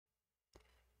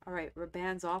Alright,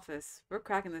 Raban's office. We're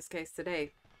cracking this case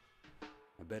today.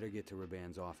 I better get to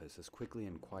Raban's office as quickly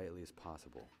and quietly as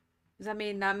possible. Does that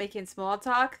mean not making small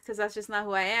talk? Because that's just not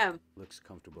who I am. Looks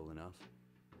comfortable enough.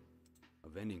 A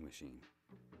vending machine.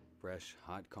 Fresh,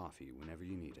 hot coffee whenever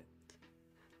you need it.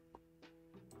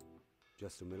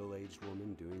 Just a middle-aged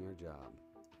woman doing her job.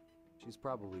 She's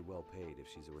probably well paid if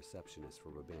she's a receptionist for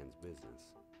Raban's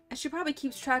business. And she probably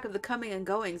keeps track of the coming and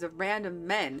goings of random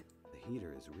men. The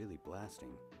heater is really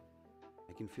blasting.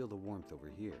 I can feel the warmth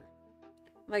over here.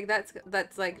 Like, that's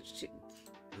like...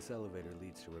 This elevator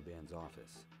leads to Raban's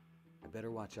office. I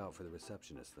better watch out for the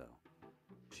receptionist, though.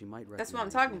 She might recognize That's what I'm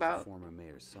talking me as about. the former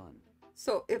mayor's son.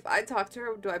 So, if I talk to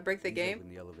her, do I break the Please game? open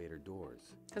the elevator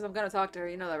doors. Because I'm gonna talk to her,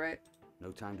 you know that, right?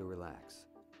 No time to relax.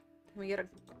 Can we get a...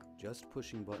 Just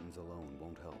pushing buttons alone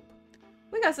won't help.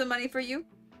 We got some money for you.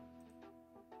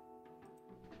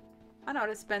 I know how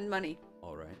to spend money.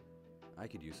 All right. I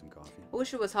could use some coffee. I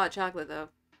wish it was hot chocolate, though.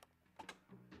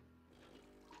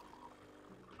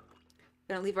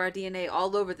 Gonna leave our DNA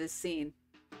all over this scene.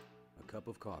 A cup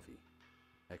of coffee.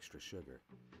 Extra sugar.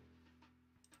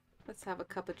 Let's have a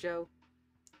cup of joe.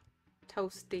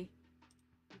 Toasty.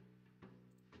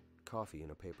 Coffee in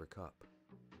a paper cup.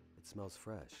 It smells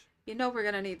fresh. You know we're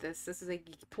gonna need this. This is a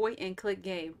point and click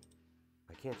game.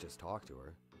 I can't just talk to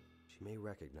her. She may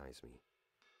recognize me.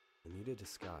 I need a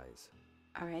disguise.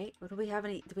 Alright, what do we have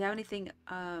do we have anything,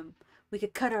 we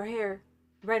could cut our hair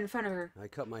right in front of her? I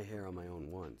cut my hair on my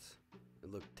own once.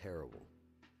 It looked terrible.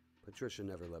 Patricia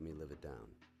never let me live it down.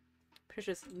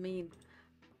 Patricia's mean.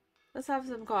 Let's have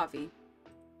some coffee.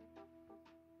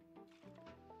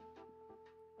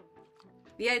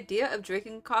 The idea of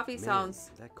drinking coffee Man,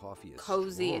 sounds that coffee is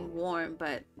cozy strong. and warm,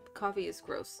 but coffee is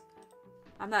gross.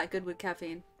 I'm not good with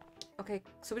caffeine. Okay,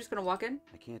 so we're just gonna walk in?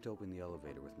 I can't open the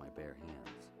elevator with my bare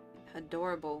hands.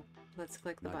 Adorable. Let's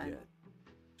click the Not button. yet.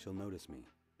 She'll notice me.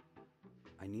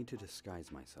 I need to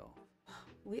disguise myself.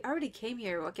 We already came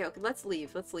here. Okay, let's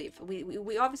leave. Let's leave.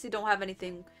 We obviously don't have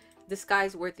anything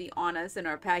disguise worthy on us in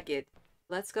our packet.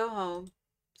 Let's go home.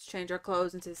 Let's change our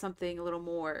clothes into something a little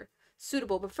more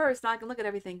suitable. But first, now I can look at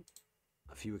everything.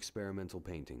 A few experimental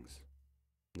paintings.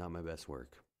 Not my best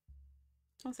work.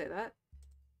 Don't say that.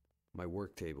 My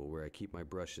work table where I keep my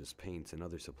brushes, paints, and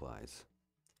other supplies.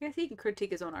 I guess he can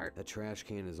critique his own art. That trash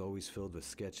can is always filled with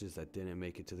sketches that didn't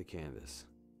make it to the canvas.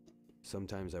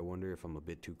 Sometimes I wonder if I'm a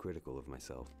bit too critical of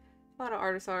myself. A lot of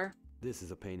artists are. This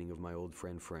is a painting of my old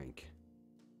friend Frank.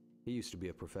 He used to be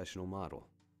a professional model.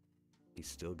 He's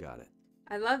still got it.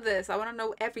 I love this. I want to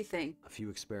know everything. A few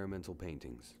experimental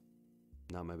paintings.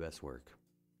 Not my best work.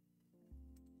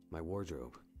 My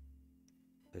wardrobe.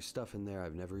 There's stuff in there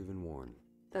I've never even worn.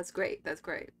 That's great. That's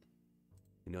great.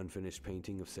 An unfinished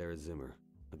painting of Sarah Zimmer,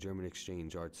 a German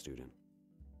exchange art student.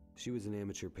 She was an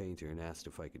amateur painter and asked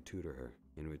if I could tutor her.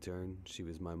 In return, she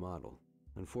was my model.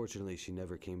 Unfortunately, she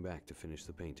never came back to finish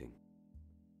the painting.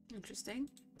 Interesting.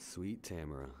 Sweet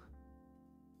Tamara.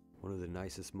 One of the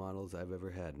nicest models I've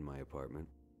ever had in my apartment.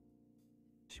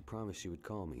 She promised she would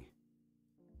call me.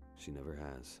 She never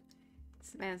has.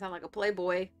 This man sounds like a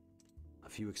playboy. A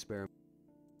few experiments.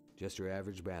 Just your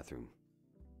average bathroom.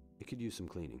 It could use some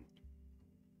cleaning.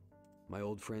 My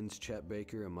old friends Chet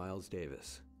Baker and Miles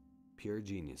Davis. Pure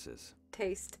geniuses.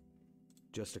 Taste.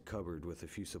 Just a cupboard with a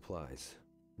few supplies.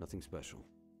 Nothing special.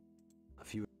 A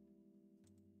few...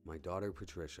 My daughter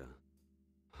Patricia.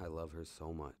 I love her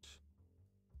so much.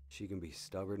 She can be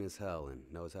stubborn as hell and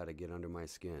knows how to get under my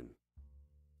skin.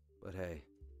 But hey,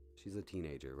 she's a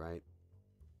teenager, right?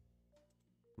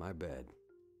 My bed.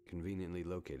 Conveniently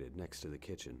located next to the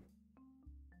kitchen.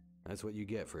 That's what you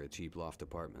get for a cheap loft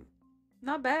apartment.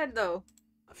 Not bad, though.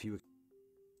 A few...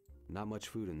 Not much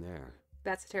food in there.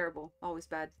 That's terrible. Always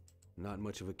bad. Not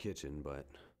much of a kitchen, but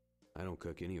I don't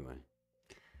cook anyway.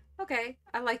 Okay,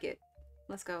 I like it.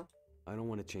 Let's go. I don't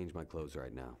want to change my clothes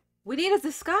right now. We need a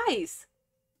disguise!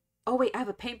 Oh wait, I have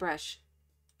a paintbrush.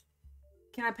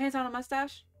 Can I paint on a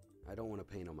mustache? I don't want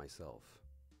to paint on myself.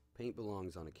 Paint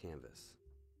belongs on a canvas.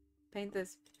 Paint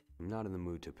this. I'm not in the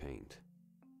mood to paint.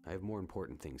 I have more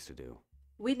important things to do.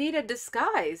 We need a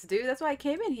disguise, dude. That's why I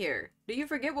came in here. Do you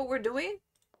forget what we're doing?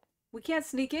 We can't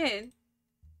sneak in.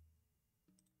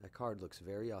 That card looks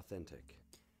very authentic.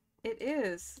 It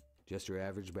is. Just your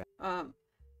average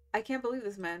I can't believe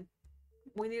this, man.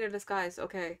 We need a disguise.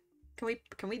 Okay.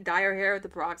 Can we dye our hair with the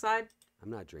peroxide?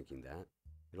 I'm not drinking that.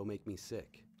 It'll make me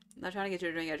sick. I'm not trying to get you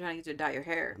to drink. I'm trying to get you to dye your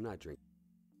hair. I'm not drinking.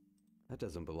 That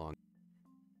doesn't belong.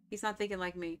 He's not thinking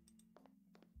like me.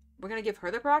 We're gonna give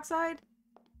her the peroxide?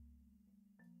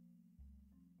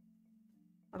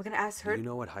 Are we gonna ask her? Do you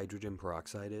know what hydrogen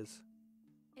peroxide is?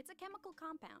 It's a chemical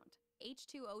compound,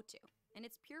 H2O2. In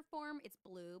its pure form, it's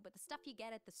blue, but the stuff you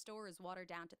get at the store is watered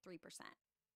down to 3%.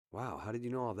 Wow, how did you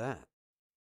know all that?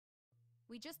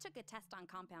 We just took a test on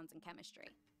compounds in chemistry.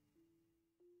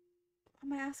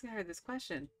 Why am I asking her this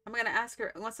question? I'm gonna ask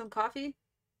her, want some coffee?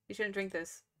 You shouldn't drink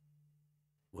this.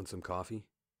 Want some coffee?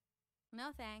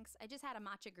 No thanks, I just had a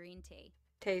matcha green tea.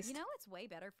 Taste. You know it's way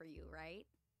better for you, right?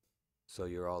 So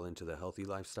you're all into the healthy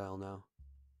lifestyle now?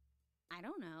 I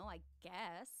don't know, I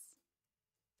guess.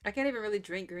 I can't even really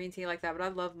drink green tea like that, but I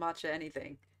love matcha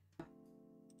anything.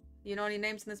 You know any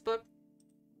names in this book?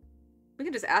 We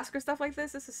can just ask her stuff like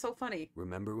this? This is so funny.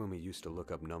 Remember when we used to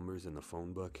look up numbers in the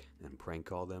phone book and prank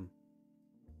call them?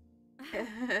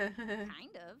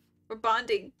 Kind of. We're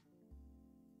bonding.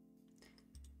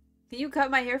 Can you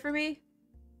cut my hair for me?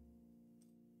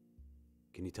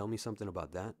 Can you tell me something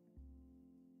about that?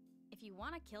 If you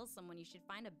want to kill someone, you should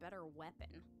find a better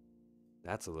weapon.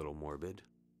 That's a little morbid.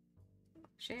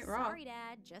 She ain't wrong. Sorry,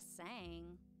 Dad, just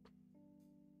saying.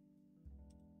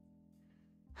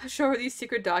 Show her these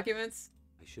secret documents.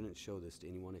 I shouldn't show this to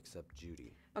anyone except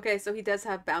Judy. Okay, so he does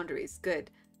have boundaries. Good.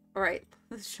 Alright,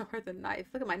 let's show her the knife.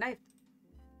 Look at my knife.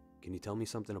 Can you tell me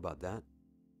something about that?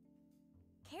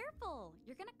 Careful!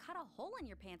 You're gonna cut a hole in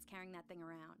your pants carrying that thing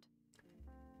around.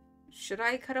 Should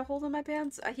I cut a hole in my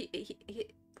pants?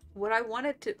 What I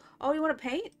wanted to... Oh, you want to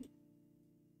paint?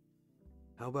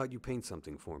 How about you paint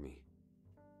something for me?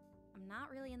 I'm not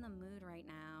really in the mood right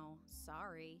now.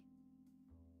 Sorry.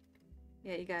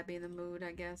 Yeah, you gotta be in the mood,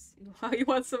 I guess. You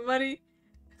want some money?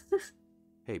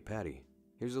 Hey, Patty,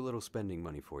 here's a little spending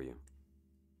money for you.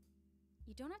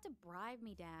 You don't have to bribe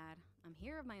me, Dad. I'm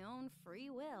here of my own free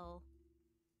will.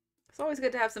 It's always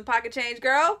good to have some pocket change,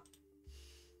 girl.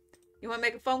 You want to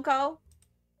make a phone call?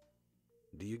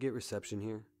 Do you get reception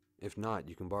here? If not,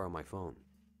 you can borrow my phone.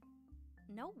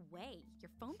 No way.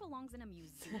 Your phone belongs in a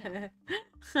museum.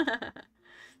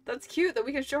 That's cute that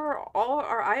we can show her all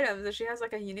our items and she has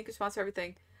like a unique response to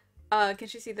everything. Can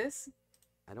she see this?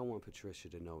 I don't want Patricia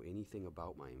to know anything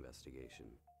about my investigation.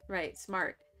 Right,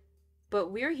 smart.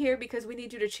 But we're here because we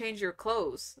need you to change your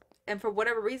clothes. And for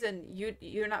whatever reason,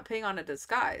 you're not putting on a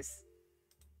disguise.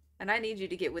 And I need you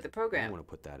to get with the I program. don't want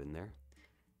to put that in there.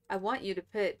 I want you to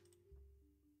put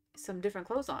some different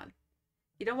clothes on.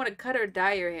 You don't want to cut or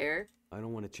dye your hair. I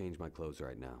don't want to change my clothes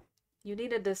right now. You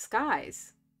need a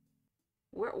disguise.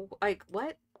 Where, like,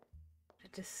 what? A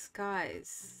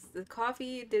disguise. The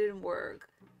coffee didn't work.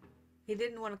 He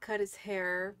didn't want to cut his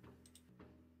hair.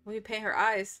 Let me paint her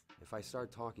eyes. If I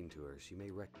start talking to her, she may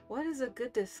What is a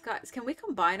good disguise? Can we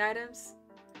combine items?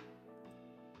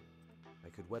 I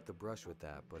could wet the brush with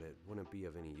that, but it wouldn't be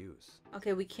of any use.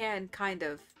 Okay, we can, kind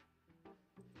of.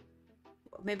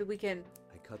 Maybe we can...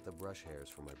 I cut the brush hairs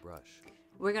from my brush.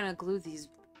 We're gonna glue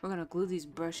these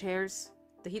brush hairs.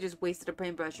 He just wasted a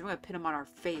paintbrush. We're gonna pin them on our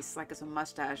face like it's a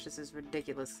mustache. This is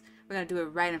ridiculous. We're gonna do it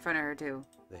right in front of her, too.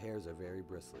 The hairs are very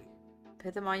bristly.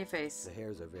 Put them on your face. The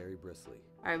hairs are very bristly.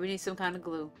 Alright, we need some kind of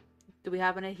glue. Do we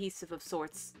have an adhesive of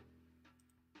sorts?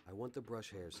 I want the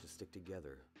brush hairs to stick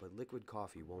together, but liquid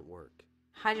coffee won't work.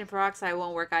 Hydrogen peroxide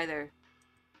won't work either.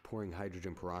 Pouring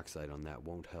hydrogen peroxide on that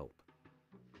won't help.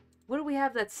 What do we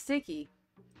have that's sticky?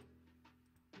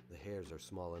 The hairs are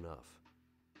small enough.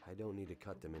 I don't need to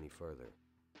cut them any further.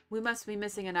 We must be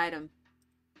missing an item.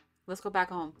 Let's go back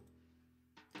home.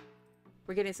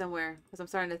 We're getting somewhere, because I'm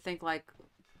starting to think like,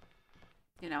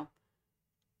 you know,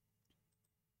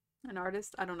 an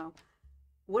artist? I don't know.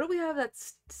 What do we have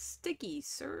that's sticky,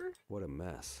 sir? What a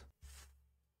mess.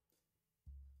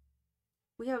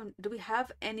 Do we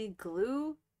have any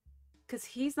glue? Because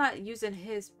he's not using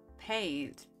his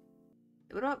paint.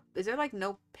 What about, is there like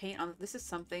no paint on, this is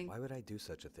something. Why would I do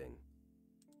such a thing?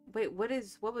 Wait,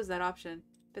 what was that option?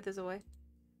 Put this away.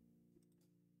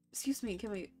 Excuse me,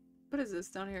 what is this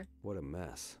down here? What a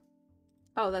mess.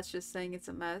 Oh, that's just saying it's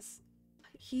a mess.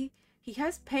 He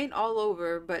has paint all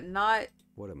over, but not...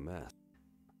 What a mess.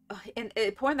 And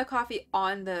pouring the coffee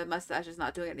on the mustache is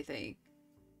not doing anything.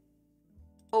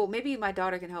 Oh, maybe my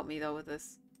daughter can help me, though, with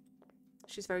this.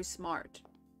 She's very smart.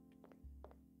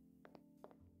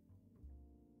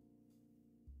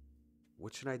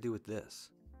 What should I do with this?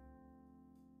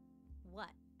 What?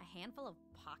 A handful of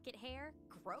pocket hair?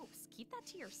 Gross. Keep that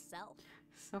to yourself.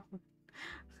 So...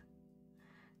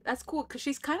 That's cool, because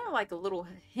she's kind of like a little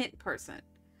hint person.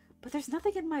 But there's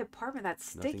nothing in my apartment that's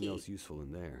sticky. Nothing else useful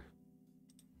in there.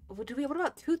 What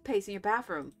about toothpaste in your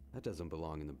bathroom? That doesn't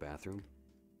belong in the bathroom.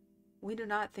 We do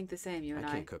not think the same, you and I.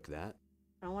 I can't cook that.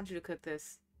 I don't want you to cook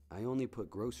this. I only put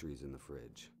groceries in the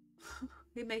fridge.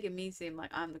 You're making me seem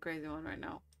like I'm the crazy one right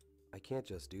now. I can't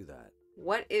just do that.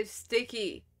 What is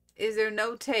sticky? Is there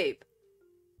no tape?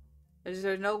 Is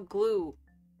there no glue?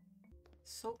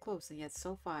 So close and yet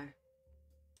so far.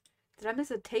 Did I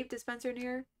miss a tape dispenser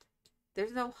near?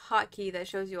 There's no hotkey that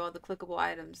shows you all the clickable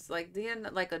items. Like, do you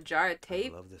have, like, a jar of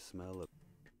tape? I love the smell of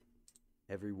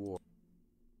every war.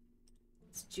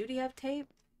 Does Judy have tape?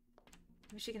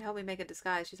 Maybe she can help me make a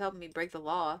disguise. She's helping me break the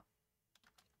law.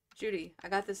 Judy, I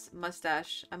got this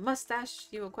mustache. A mustache?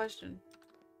 You a question?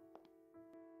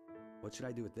 What should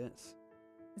I do with this?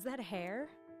 Is that hair?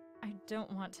 I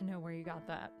don't want to know where you got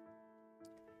that.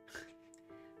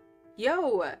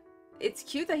 Yo! It's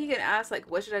cute that he can ask, like,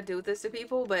 what should I do with this to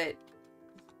people, but...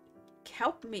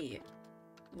 help me.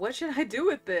 What should I do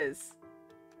with this?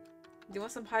 Do you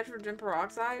want some hydrogen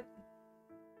peroxide?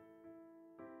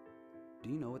 Do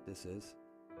you know what this is?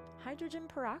 Hydrogen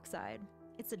peroxide.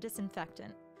 It's a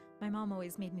disinfectant. My mom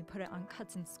always made me put it on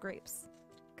cuts and scrapes.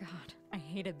 God, I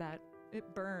hated that.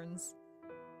 It burns.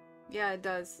 Yeah, it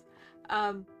does.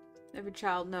 Every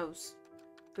child knows.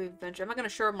 Brief adventure. I'm not gonna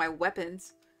show her my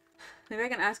weapons. Maybe I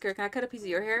can ask her, can I cut a piece of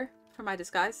your hair for my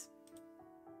disguise?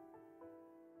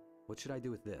 What should I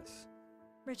do with this?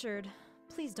 Richard,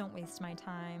 please don't waste my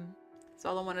time. That's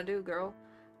all I want to do, girl.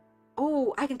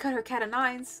 Oh, I can cut her cat of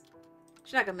nines.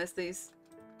 She's not gonna miss these.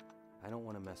 I don't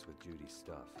want to mess with Judy's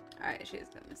stuff. Alright, she is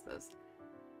gonna miss those.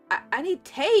 I need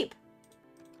tape!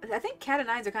 I think cat of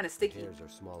nines are kind of sticky. Hairs are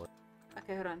smaller.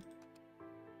 Okay, hold on.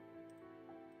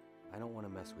 I don't want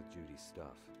to mess with Judy's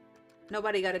stuff.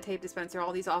 Nobody got a tape dispenser,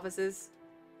 all these offices.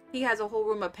 He has a whole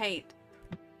room of paint.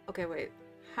 Okay, wait.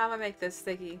 How am I make this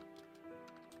sticky?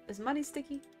 Is money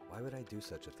sticky? Why would I do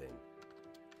such a thing?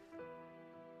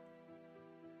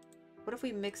 What if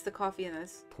we mix the coffee in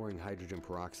this? Pouring hydrogen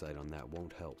peroxide on that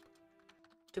won't help.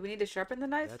 Do we need to sharpen the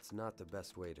knife? That's not the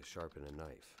best way to sharpen a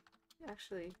knife.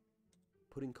 Actually,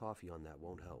 Putting coffee on that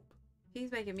won't help.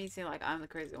 he's making me seem like I'm the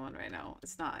crazy one right now.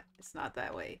 It's not. It's not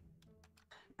that way.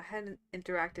 I hadn't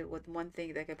interacted with one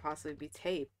thing that could possibly be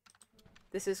tape.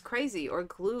 This is crazy. Or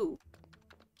glue.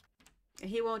 And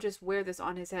he won't just wear this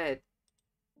on his head.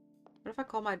 What if I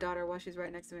call my daughter while she's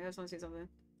right next to me? I just want to see something.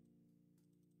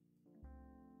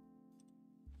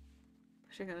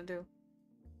 What's she gonna do?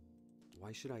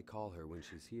 Why should I call her when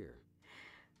she's here?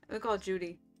 We call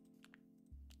Judy.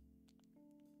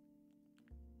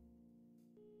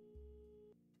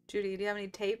 Judy, do you have any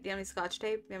tape? Do you have any scotch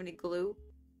tape? Do you have any glue?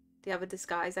 Do you have a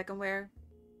disguise I can wear?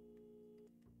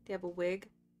 Do you have a wig?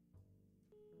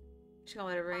 She's gonna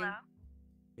let it ring. Hello?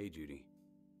 Hey, Judy.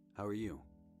 How are you?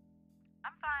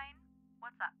 I'm fine.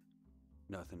 What's up?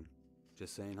 Nothing.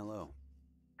 Just saying hello.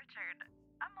 Richard,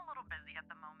 I'm a little busy at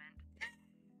the moment.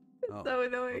 Oh, So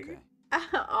annoying. okay.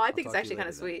 Oh, I think talk it's to you actually kind later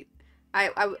of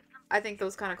then. sweet. I think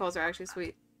those kind of calls are actually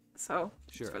sweet. So,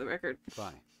 Sure. just for the record.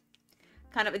 Bye.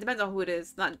 Kind of, it depends on who it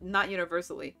is. Not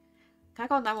universally. Can I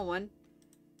call 911?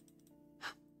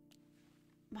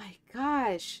 My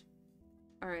gosh.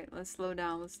 Alright, let's slow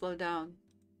down. Let's slow down.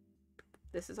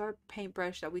 This is our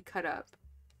paintbrush that we cut up.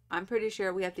 I'm pretty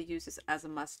sure we have to use this as a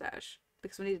mustache.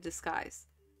 Because we need a disguise.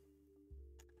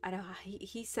 I know,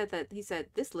 he said that, he said,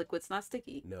 this liquid's not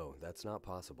sticky. No, that's not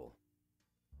possible.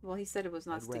 Well, he said it was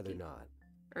not I'd sticky rather not.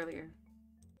 earlier.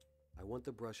 I want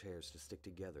the brush hairs to stick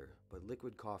together, but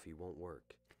liquid coffee won't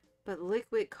work. But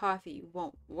liquid coffee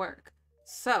won't work.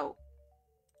 So,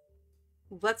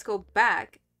 let's go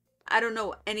back. I don't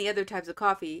know any other types of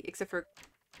coffee except for,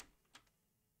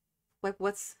 like,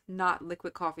 what's not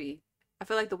liquid coffee? I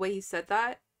feel like the way he said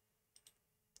that,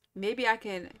 maybe I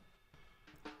can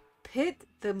put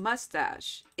the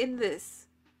mustache in this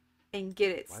and get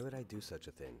it. Why would I do such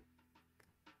a thing?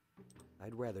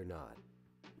 I'd rather not.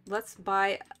 Let's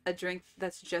buy a drink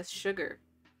that's just sugar,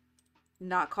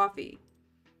 not coffee.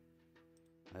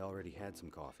 I already had some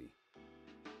coffee.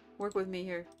 Work with me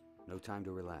here. No time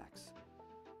to relax.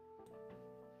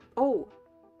 Oh,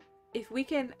 if we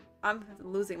can, I'm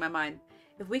losing my mind.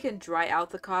 If we can dry out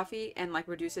the coffee and like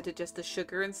reduce it to just the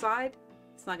sugar inside,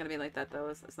 it's not gonna be like that though.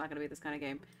 It's not gonna be this kind of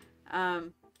game.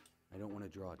 I don't want to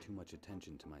draw too much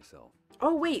attention to myself.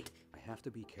 Oh wait, I have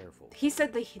to be careful. he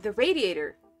said the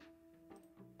radiator.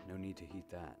 No need to heat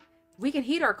that. We can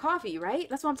heat our coffee, right?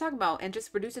 That's what I'm talking about, and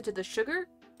just reduce it to the sugar.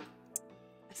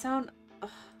 I sound. Ugh.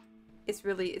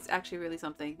 It's actually really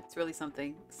something. It's really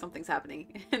something. Something's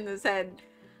happening in his head.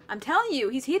 I'm telling you,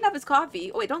 he's heating up his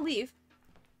coffee. Oh wait, don't leave.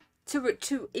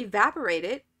 To evaporate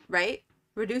it, right?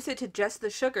 Reduce it to just the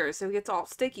sugar so it gets all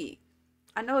sticky.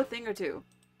 I know a thing or two.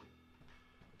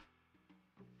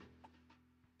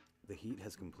 The heat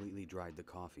has completely dried the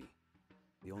coffee.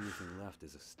 The only thing left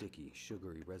is a sticky,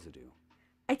 sugary residue.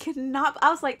 I cannot. I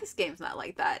was like, this game's not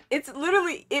like that. It's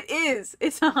literally, it is.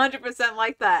 It's 100%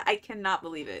 like that. I cannot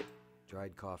believe it.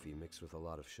 Dried coffee mixed with a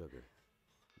lot of sugar.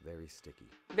 very sticky.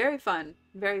 Very fun.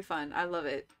 Very fun. I love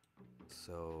it.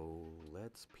 So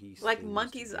let's piece Like things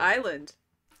Monkey's together. Island.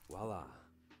 Voila,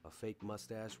 a fake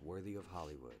mustache worthy of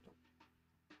Hollywood.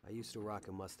 I used to rock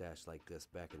a mustache like this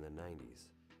back in the 90s.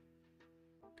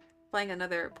 Playing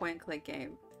another point and click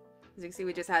game. As you can see,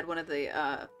 we just had one of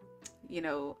the, you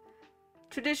know,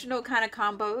 traditional kind of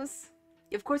combos.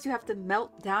 Of course, you have to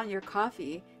melt down your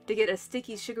coffee to get a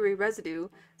sticky, sugary residue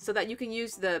so that you can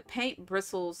use the paint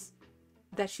bristles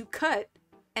that you cut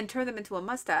and turn them into a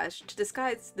mustache to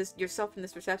disguise yourself from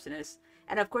this receptionist.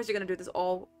 And of course, you're going to do this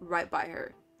all right by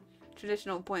her.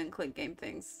 Traditional point and click game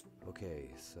things. Okay,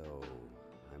 so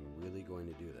I'm really going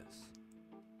to do this.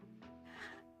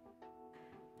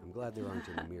 I'm glad there aren't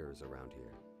any mirrors around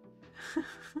here.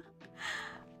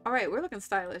 Alright, we're looking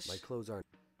stylish. My clothes aren't...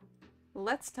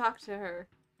 Let's talk to her.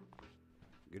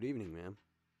 Good evening, ma'am.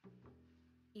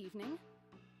 Evening.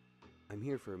 I'm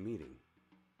here for a meeting.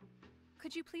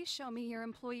 Could you please show me your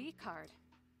employee card?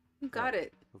 You got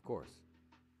it. Of course.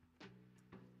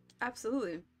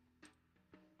 Absolutely.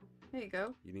 There you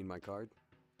go. You need my card?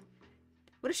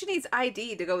 What if she needs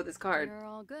ID to go with this card? You're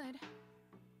all good.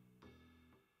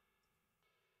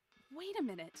 Wait a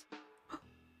minute.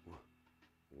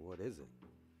 What is it?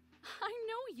 I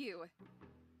know you.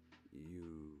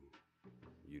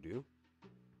 You do?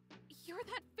 You're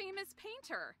that famous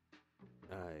painter.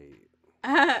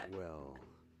 Well...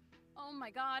 Oh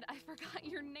my god, I forgot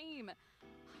your name.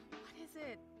 What is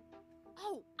it?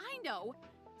 Oh, I know.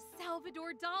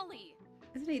 Salvador Dali.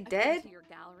 Isn't he I've been dead? to your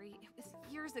gallery. It was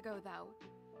years ago, though.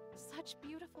 Such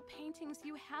beautiful paintings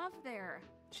you have there.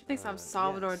 She thinks I'm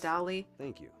Salvador yes. Dali.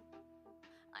 Thank you.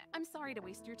 I'm sorry to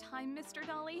waste your time, Mr.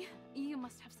 Dali. You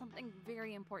must have something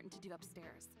very important to do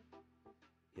upstairs.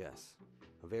 Yes.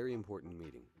 A very important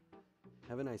meeting.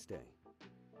 Have a nice day.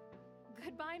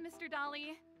 Goodbye, Mr.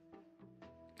 Dali.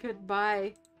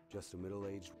 Goodbye. Just a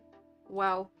middle-aged...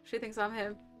 Wow, she thinks I'm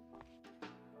him.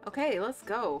 Okay, let's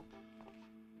go.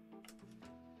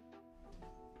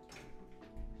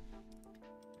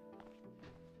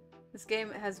 This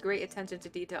game has great attention to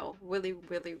detail. Really,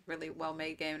 really, really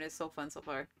well-made game, and it's so fun so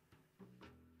far.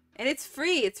 And it's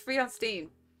free! It's free on Steam.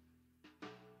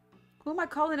 Who am I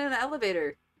calling in an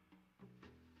elevator?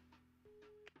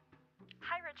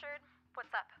 Hi, Richard.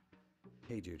 What's up?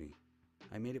 Hey, Judy.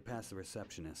 I made it past the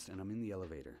receptionist, and I'm in the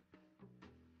elevator.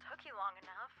 Took you long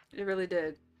enough. It really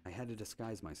did. I had to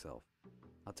disguise myself.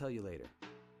 I'll tell you later.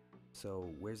 So,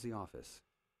 where's the office?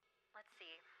 Let's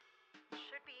see.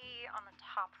 Should be on the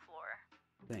top floor.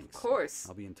 Thanks. Of course.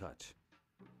 I'll be in touch.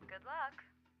 Good luck.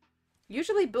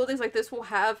 Usually buildings like this will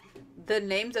have the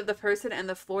names of the person and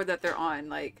the floor that they're on,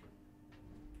 like...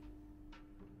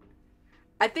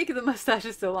 I think the mustache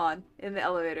is still on in the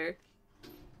elevator.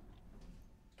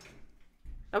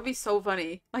 That would be so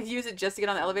funny. Like, use it just to get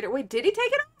on the elevator. Wait, did he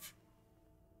take it off?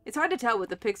 It's hard to tell with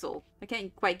the pixel. I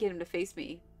can't quite get him to face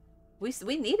me. We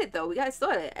need it, though. We still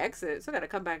gotta exit. Still gotta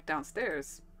come back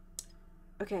downstairs.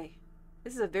 Okay.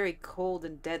 This is a very cold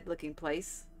and dead-looking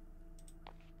place.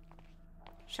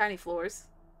 Shiny floors.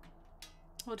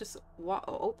 We'll just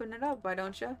open it up, why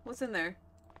don't you? What's in there?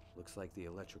 Looks like the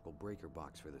electrical breaker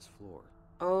box for this floor.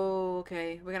 Oh,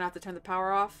 okay. We're gonna have to turn the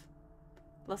power off.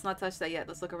 Let's not touch that yet.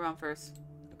 Let's look around first.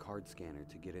 A card scanner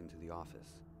to get into the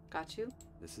office. Got you?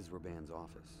 This is Raban's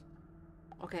office.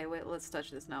 Okay, wait. Let's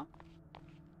touch this now.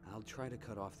 I'll try to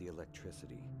cut off the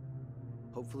electricity.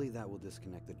 Hopefully that will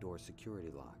disconnect the door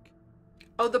security lock.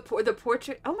 Oh, the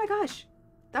portrait. Oh my gosh.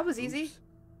 That was easy. Oops.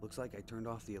 Looks like I turned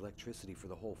off the electricity for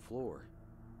the whole floor.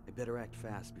 I better act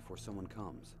fast before someone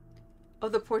comes. Oh,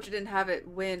 the portrait didn't have it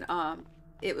when,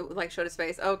 it like showed his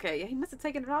face. Okay, yeah, he must have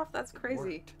taken it off. That's It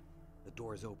crazy. worked. The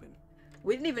door's open.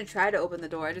 We didn't even try to open the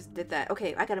door. I just did that.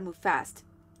 Okay, I gotta move fast.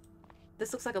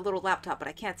 This looks like a little laptop, but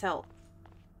I can't tell.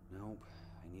 Nope.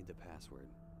 I need the password.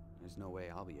 There's no way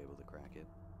I'll be able to crack it.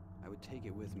 I would take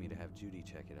it with me to have Judy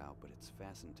check it out, but it's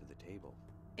fastened to the table.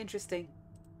 Interesting.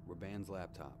 Raban's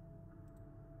laptop.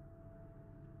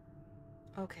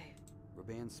 Okay.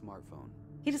 Raban's smartphone.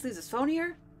 He just leaves his phone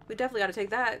here? We definitely gotta take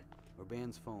that.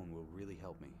 Raban's phone will really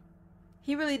help me.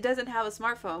 He really doesn't have a I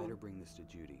smartphone. better bring this to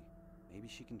Judy. Maybe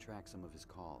she can track some of his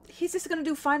calls. He's just gonna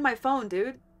do find my phone,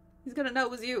 dude. He's gonna know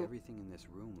it was you. Everything in this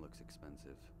room looks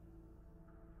expensive.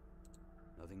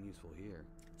 Nothing useful here.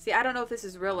 See, I don't know if this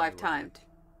is real life timed.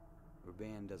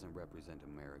 Raban doesn't represent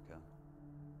America.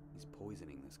 He's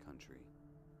poisoning this country.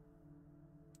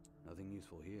 Nothing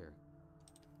useful here.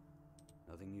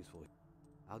 Nothing useful.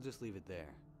 I'll just leave it there.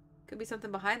 Could be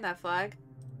something behind that flag.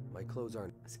 My clothes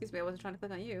aren't. Excuse me, I wasn't trying to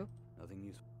click on you. Nothing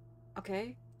useful.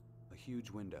 Okay. A huge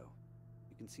window.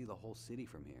 You can see the whole city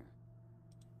from here.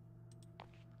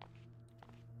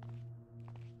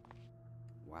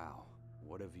 Wow,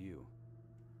 what a view.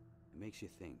 It makes you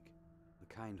think.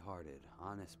 The kind-hearted,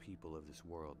 honest people of this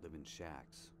world live in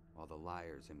shacks, while the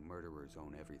liars and murderers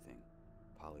own everything.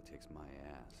 Politics my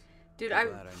ass. Dude, I'm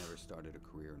glad I never started a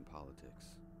career in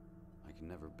politics. I can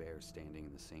never bear standing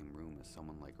in the same room as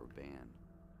someone like Raban.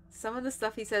 Some of the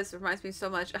stuff he says reminds me so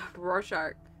much of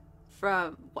Rorschach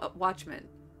from Watchmen,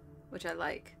 which I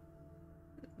like.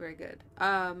 Very good.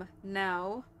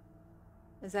 Now,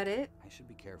 is that it? I should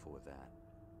be careful with that.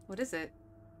 What is it?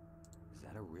 Is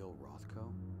that a real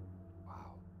Rothko?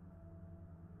 Wow.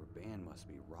 Raban must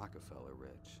be Rockefeller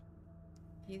rich.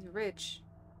 He's rich.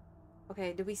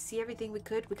 Okay, did we see everything we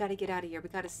could? We gotta get out of here. We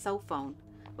got a cell phone,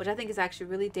 which I think is actually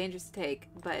really dangerous to take,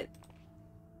 but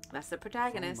that's the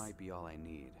protagonist. Phone might be all I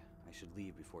need. I should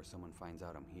leave before someone finds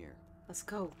out I'm here. Let's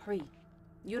go. Hurry.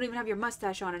 You don't even have your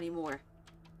mustache on anymore.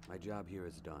 My job here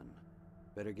is done.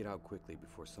 Better get out quickly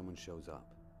before someone shows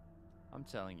up. I'm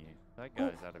telling you, that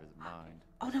guy's out of his mind.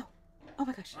 Oh no. Oh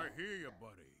my gosh. I hear you,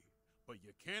 buddy. But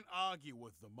you can't argue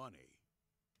with the money.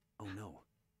 Oh no.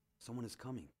 Someone is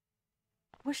coming.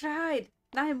 Where should I hide?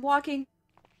 Not him walking.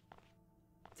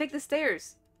 Take the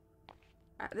stairs.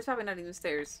 There's probably not even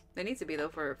stairs. There needs to be, though,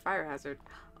 for a fire hazard.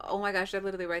 Oh my gosh, they're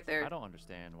literally right there. I don't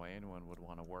understand why anyone would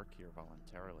want to work here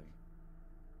voluntarily.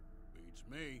 Beats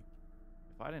me.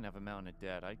 If I didn't have a mountain of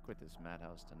debt, I'd quit this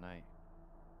madhouse tonight.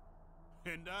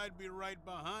 And I'd be right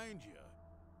behind you.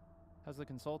 How's the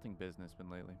consulting business been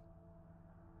lately?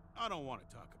 I don't want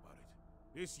to talk about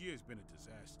it. This year's been a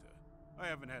disaster. I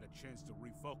haven't had a chance to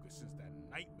refocus since that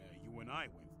nightmare you and I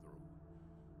went through.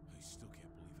 I still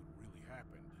can't believe it really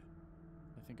happened.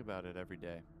 I think about it every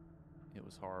day. It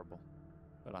was horrible.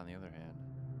 But on the other hand,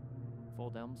 if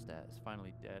old Elmstat is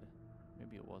finally dead,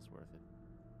 maybe it was worth it.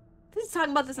 He's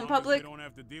talking about this in As long as public. we don't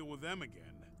have to deal with them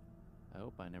again. I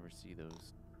hope I never see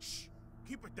those. Shh!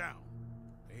 Keep it down.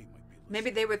 They might be listening. Maybe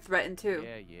they were threatened too.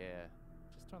 Yeah.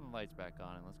 Just turn the lights back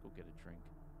on and let's go get a drink.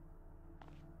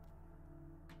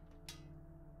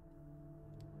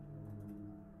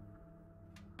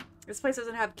 This place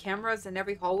doesn't have cameras in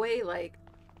every hallway. Like,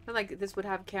 I feel like this would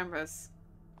have cameras.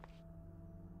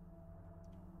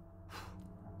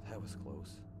 That was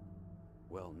close.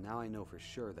 Well, now I know for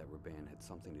sure that Raban had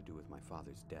something to do with my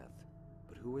father's death.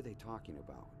 But who are they talking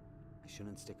about? I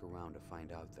shouldn't stick around to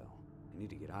find out, though. I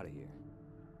need to get out of here.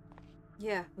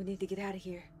 Yeah, we need to get out of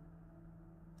here.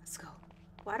 Let's go.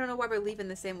 Well, I don't know why we're leaving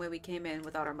the same way we came in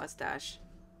without our mustache.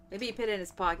 Maybe he put it in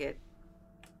his pocket.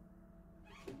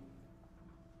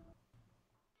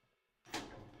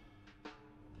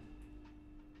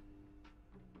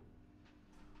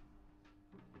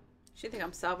 She think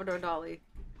I'm Salvador Dali.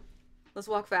 Let's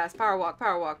walk fast. Power walk,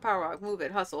 power walk, power walk. Move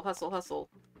it. Hustle, hustle, hustle.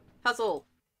 Hustle!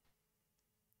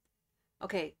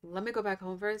 Okay, let me go back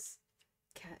home first.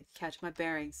 Catch my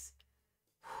bearings.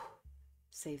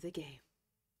 Save the game.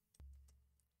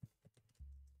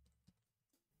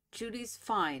 Judy's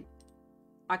fine.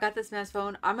 I got this man's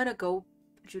phone. I'm gonna go...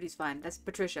 Judy's fine. That's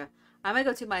Patricia. I'm gonna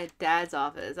go to my dad's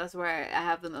office. That's where I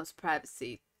have the most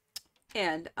privacy.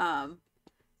 And,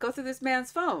 go through this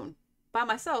man's phone. By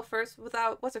myself first,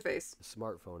 without what's-her-face. A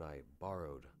smartphone I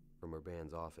borrowed from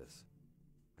Raban's office.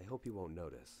 I hope he won't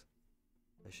notice.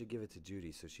 I should give it to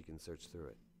Judy so she can search through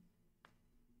it.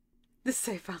 The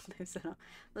safe foundation.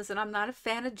 Listen, I'm not a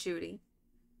fan of Judy.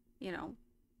 You know.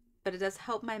 But it does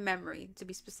help my memory, to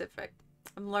be specific.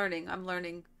 I'm learning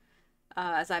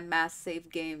as I mass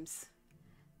save games.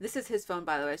 This is his phone,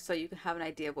 by the way, so you can have an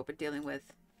idea of what we're dealing with.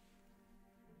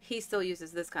 He still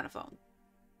uses this kind of phone.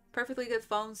 Perfectly good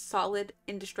phone, solid,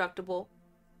 indestructible,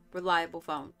 reliable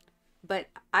phone. But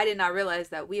I did not realize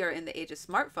that we are in the age of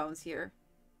smartphones here.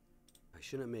 I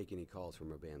shouldn't make any calls from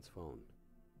Raban's phone.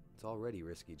 It's already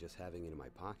risky just having it in my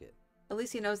pocket. At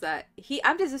least he knows that.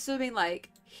 I'm just assuming, like,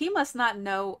 he must not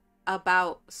know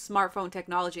about smartphone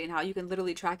technology and how you can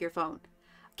literally track your phone.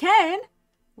 Ken!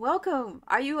 Welcome!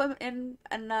 Are you in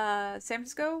San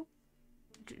Francisco?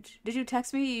 Did you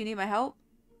text me you need my help?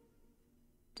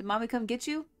 Did mommy come get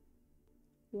you?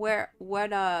 What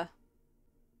do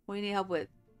you need help with?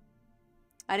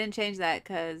 I didn't change that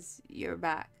because you're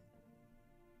back.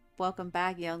 Welcome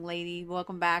back, young lady.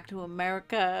 Welcome back to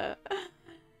America.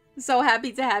 So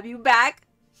happy to have you back.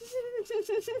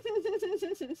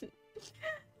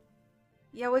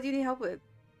 Yeah, what do you need help with?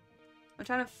 I'm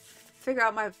trying to figure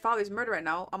out my father's murder right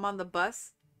now. I'm on the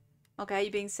bus. Okay,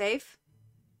 you being safe?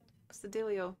 What's the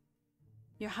dealio?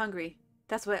 You're hungry.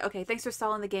 That's what... Okay, thanks for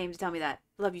stalling the game to tell me that.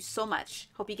 Love you so much.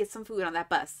 Hope you get some food on that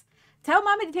bus. Tell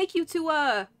mommy to take you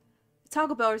to,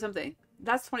 Taco Bell or something.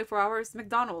 That's 24 hours.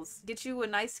 McDonald's. Get you a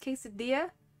nice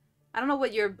quesadilla. I don't know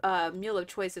what your meal of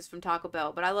choice is from Taco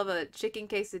Bell, but I love a chicken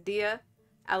quesadilla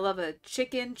I love a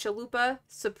chicken chalupa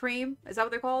supreme. Is that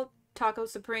what they're called? Taco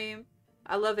supreme.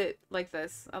 I love it like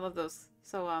this. I love those.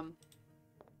 So,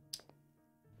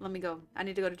 let me go. I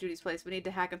need to go to Judy's place. We need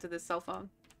to hack into this cell phone.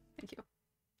 Thank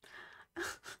you.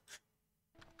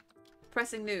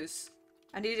 Pressing news.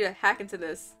 I need you to hack into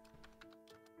this.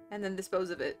 And then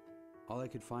dispose of it. All I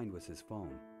could find was his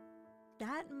phone.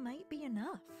 That might be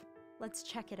enough. Let's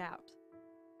check it out.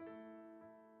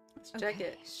 Let's check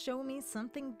it. Show me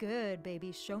something good,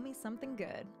 baby. Show me something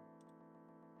good.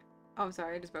 Oh, I'm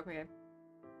sorry. I just broke my head.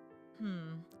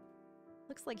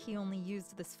 Looks like he only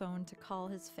used this phone to call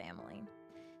his family.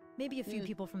 Maybe a few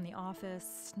people from the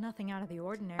office. Nothing out of the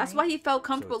ordinary. That's why he felt So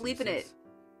comfortable it's leaving it. useless.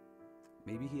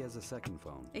 Maybe he has a second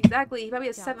phone. Exactly. He probably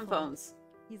has 7 Doubtful. phones.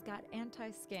 He's got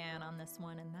anti-scan on this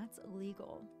one, and that's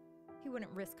illegal. He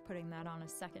wouldn't risk putting that on a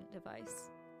second device.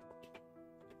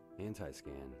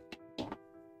 Anti-scan.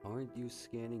 Aren't you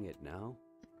scanning it now?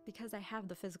 Because I have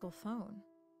the physical phone.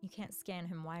 You can't scan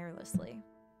him wirelessly.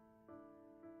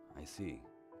 I see.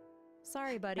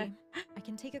 Sorry, buddy. I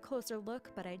can take a closer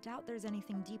look, but I doubt there's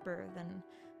anything deeper than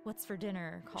what's for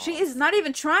dinner calls. She is not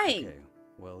even trying. Okay,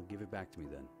 well, give it back to me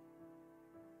then.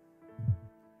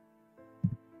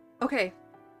 Okay.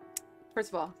 First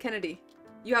of all, Kennedy,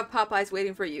 you have Popeyes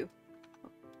waiting for you.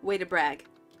 Way to brag.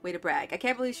 Way to brag. I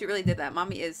can't believe she really did that.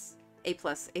 Mommy is A+,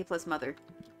 A+ mother.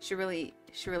 She really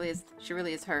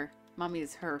is her. Mommy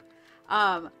is her.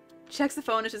 Checks the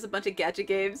phone. It's just a bunch of gadget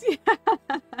games.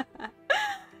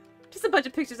 Just a bunch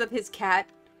of pictures of his cat.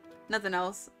 Nothing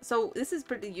else. So this is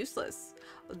pretty useless.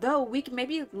 Though we can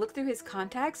maybe look through his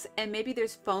contacts and maybe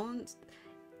there's phones.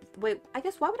 Wait, I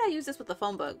guess why would I use this with the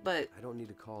phone book? But I don't need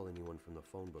to call anyone from the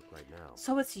phone book right now.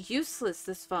 so it's useless,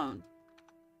 this phone.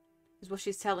 Is what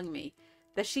she's telling me.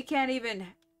 That she can't even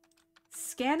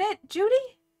scan it, Judy?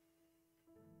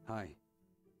 Hi.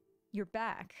 You're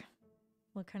back.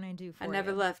 What can I do for I you?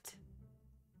 never left.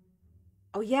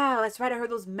 Oh yeah, that's right. I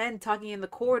heard those men talking in the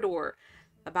corridor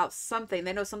about something.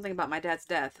 They know something about my dad's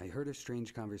death. I heard a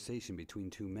strange conversation between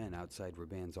 2 men outside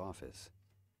Raban's office.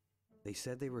 They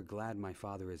said they were glad my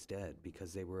father is dead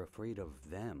because they were afraid of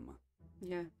them.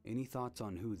 Yeah, Any thoughts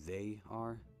on who they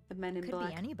are? the men in Could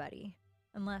black. be anybody.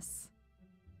 Unless...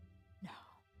 No.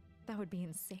 That would be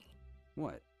insane.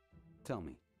 What? Tell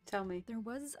me. Tell me. There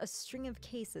was a string of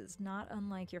cases not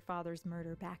unlike your father's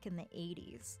murder back in the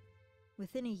 80s.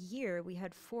 Within a year, we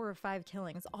had 4 or 5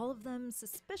 killings, all of them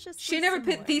suspiciously She never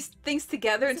similar. put these things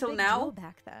together It was a until big now. deal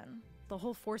back then. The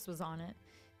whole force was on it.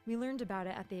 We learned about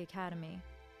it at the academy.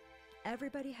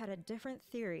 Everybody had a different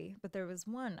theory, but there was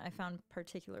one I found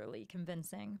particularly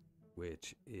convincing.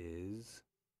 Which is...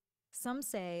 Some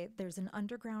say there's an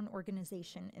underground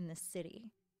organization in the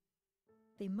city.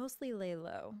 They mostly lay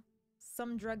low.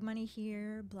 Some drug money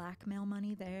here, blackmail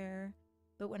money there.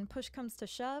 But when push comes to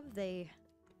shove, they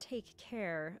take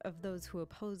care of those who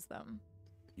oppose them.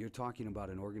 You're talking about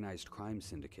an organized crime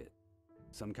syndicate.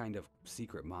 Some kind of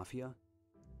secret mafia?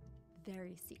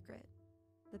 Very secret.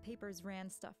 The papers ran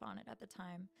stuff on it at the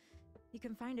time. You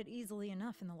can find it easily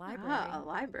enough in the library. Ah, a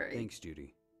library. Thanks,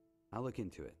 Judy. I'll look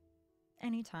into it.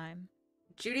 Anytime.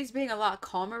 Judy's being a lot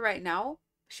calmer right now.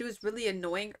 She was really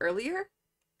annoying earlier.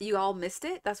 You all missed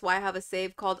it. That's why I have a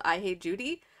save called I Hate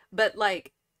Judy. But,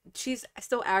 like, she's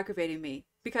still aggravating me.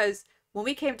 Because when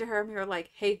we came to her and we were like,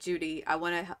 hey, Judy, I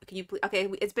want to... Can you please... Okay,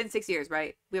 it's been 6 years,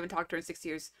 right? We haven't talked to her in 6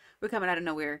 years. We're coming out of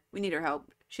nowhere. We need her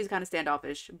help. She's kind of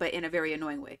standoffish, but in a very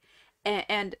annoying way.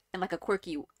 And like a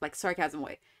quirky, like, sarcasm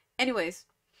way. Anyways,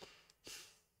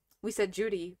 we said,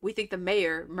 Judy, we think the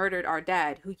mayor murdered our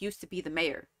dad, who used to be the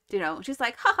mayor. You know? And she's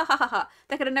like, ha ha ha ha ha.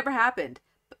 That could have never happened.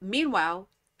 But meanwhile...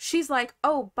 She's like,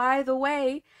 oh, by the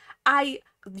way,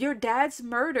 your dad's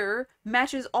murder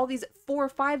matches all these 4 or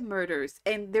 5 murders,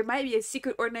 and there might be a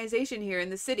secret organization here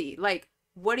in the city. Like,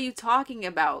 what are you talking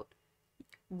about?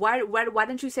 Why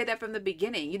didn't you say that from the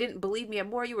beginning? You didn't believe me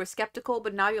more. You were skeptical,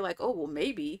 but now you're like, oh, well,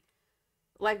 maybe.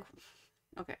 Like,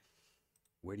 okay.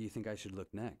 Where do you think I should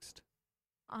look next?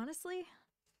 Honestly,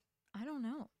 I don't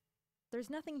know.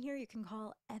 There's nothing here you can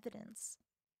call evidence.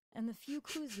 And the few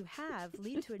clues you have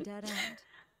lead to a dead end.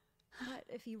 But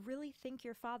if you really think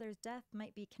your father's death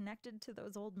might be connected to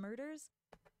those old murders,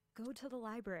 go to the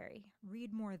library.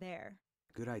 Read more there.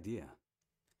 Good idea.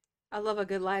 I love a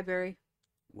good library.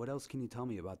 What else can you tell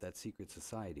me about that secret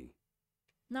society?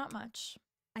 Not much.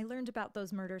 I learned about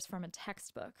those murders from a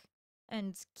textbook.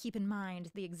 And keep in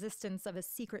mind, the existence of a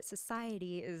secret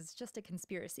society is just a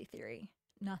conspiracy theory.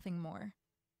 Nothing more.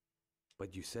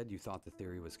 But you said you thought the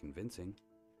theory was convincing.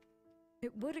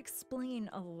 It would explain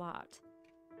a lot.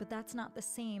 But that's not the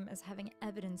same as having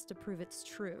evidence to prove it's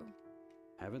true.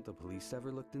 Haven't the police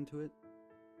ever looked into it?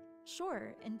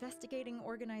 Sure, investigating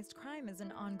organized crime is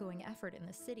an ongoing effort in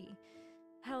the city.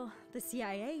 Hell, the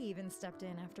CIA even stepped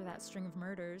in after that string of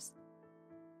murders.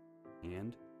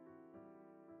 And?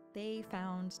 They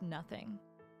found nothing.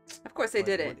 Of course they But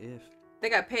didn't. what if? They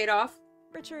got paid off.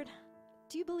 Richard,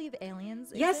 do you believe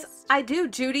aliens Yes, exist? I do,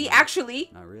 Judy. No, Actually,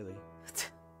 Not really.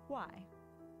 Why?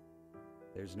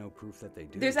 There's no proof that they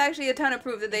do. there's actually a ton of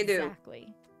proof that they do.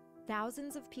 Exactly.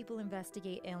 Thousands of people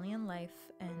investigate alien life,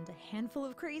 and a handful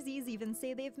of crazies even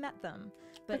say they've met them,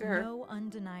 but Look at her. no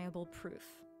undeniable proof.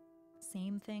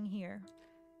 Same thing here.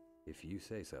 If you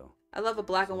say so. I love a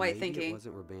black So and white maybe it thinking.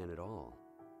 wasn't Raban at all.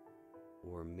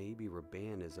 Or maybe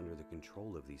Raban is under the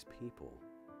control of these people.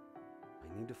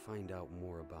 I need to find out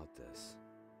more about this.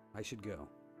 I should go.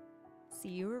 See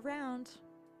you around.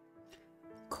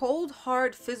 Cold,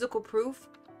 hard physical proof.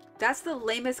 That's the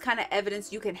lamest kind of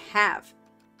evidence you can have.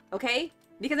 Okay?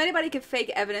 Because anybody can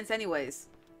fake evidence anyways.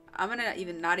 I'm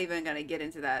not even gonna get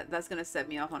into that. That's gonna set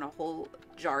me off on a whole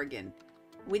jargon.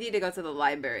 We need to go to the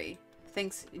library.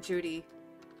 Thanks, Judy.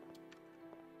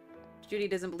 Judy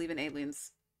doesn't believe in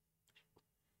aliens.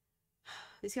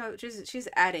 She's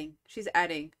adding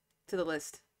to the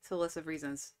list of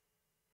reasons.